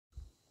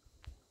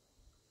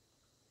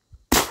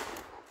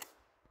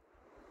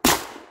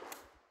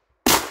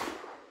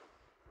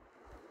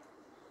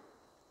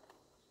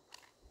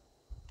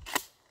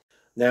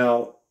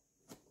Now,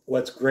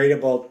 what's great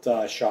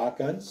about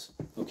shotguns,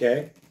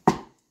 okay,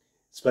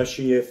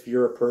 especially if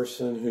you're a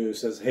person who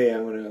says, hey,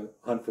 I'm going to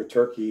hunt for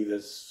turkey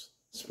this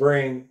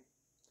spring,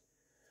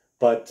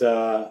 but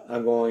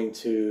I'm going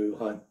to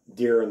hunt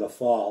deer in the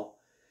fall,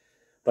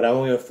 but I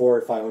only have $400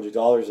 or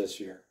 $500 this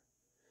year.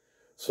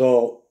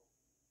 So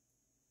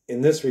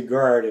in this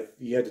regard, if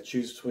you had to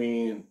choose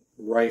between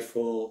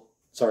rifle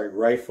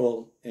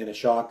and a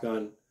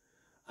shotgun,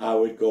 I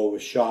would go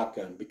with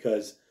shotgun,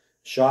 because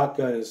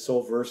shotgun is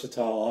so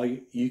versatile.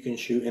 You can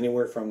shoot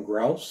anywhere from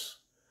grouse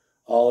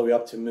all the way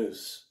up to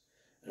moose.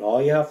 And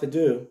all you have to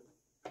do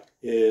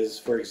is,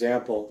 for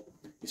example,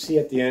 you see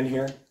at the end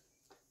here,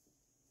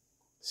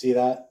 see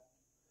that?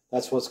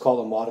 That's what's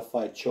called a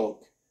modified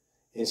choke.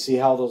 And see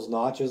how those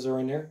notches are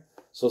in there?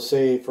 So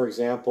say, for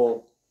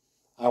example,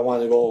 I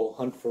want to go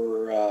hunt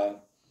for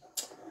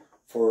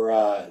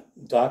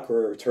duck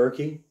or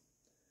turkey.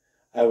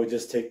 I would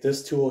just take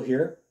this tool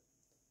here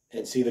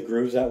and see the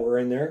grooves that were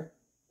in there,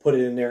 put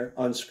it in there,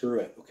 unscrew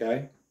it,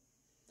 okay?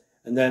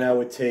 And then I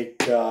would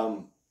take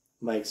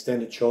my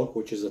extended choke,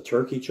 which is a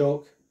turkey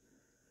choke,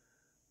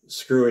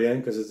 screw it in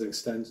because it's an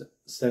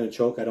extended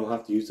choke. I don't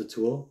have to use the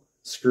tool.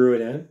 Screw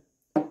it in,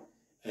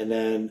 and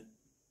then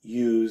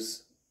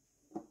use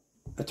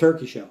a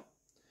turkey shell.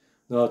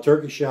 Now, a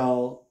turkey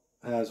shell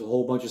has a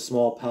whole bunch of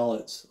small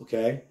pellets,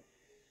 okay?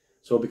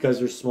 So because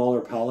there's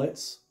smaller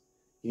pellets,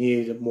 you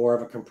need more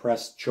of a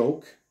compressed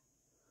choke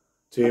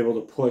to be able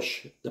to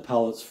push the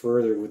pellets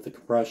further with the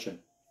compression.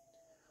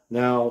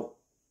 Now,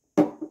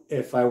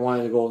 if I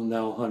wanted to go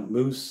now hunt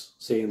moose,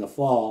 say in the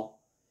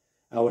fall,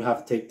 I would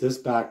have to take this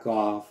back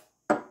off,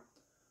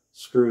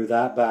 screw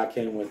that back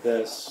in with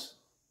this,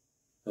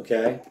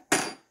 okay?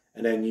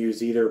 And then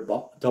use either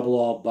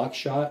double-all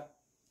buckshot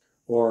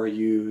or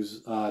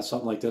use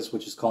something like this,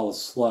 which is called a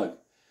slug.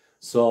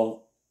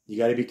 So you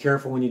got to be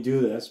careful when you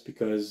do this,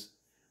 because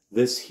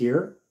this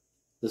here,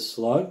 the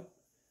slug,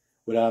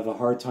 would have a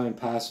hard time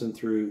passing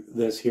through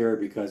this here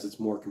because it's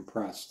more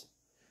compressed.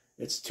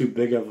 It's too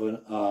big of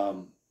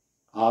an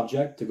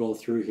object to go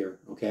through here,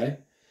 okay?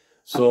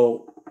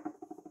 So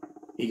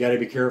you got to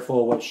be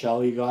careful what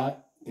shell you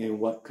got and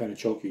what kind of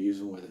choke you're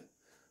using with it.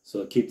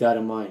 So keep that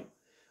in mind,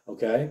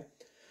 okay?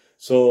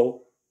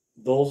 So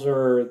those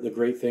are the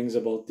great things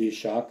about these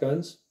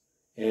shotguns.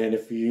 And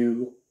if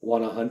you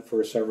want to hunt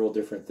for several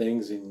different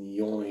things and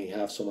you only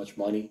have so much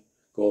money,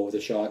 go with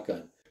a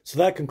shotgun. So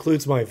that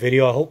concludes my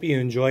video. I hope you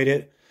enjoyed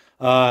it.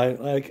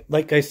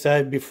 Like I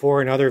said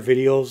before in other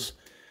videos,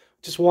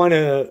 just want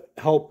to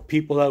help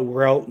people that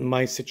were out in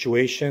my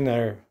situation that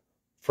are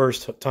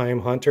first-time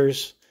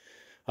hunters.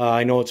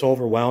 I know it's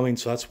overwhelming,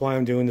 so that's why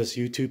I'm doing this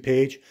YouTube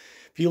page.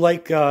 If you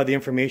like the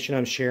information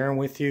I'm sharing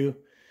with you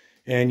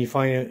and you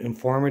find it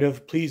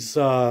informative, please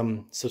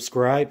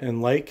subscribe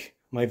and like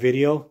my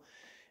video.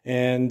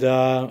 And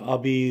I'll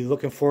be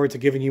looking forward to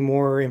giving you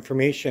more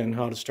information on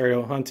how to start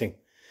out hunting.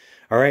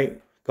 All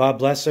right. God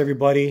bless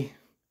everybody.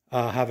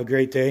 Have a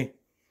great day.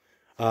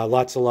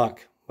 Lots of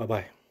luck.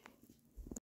 Bye-bye.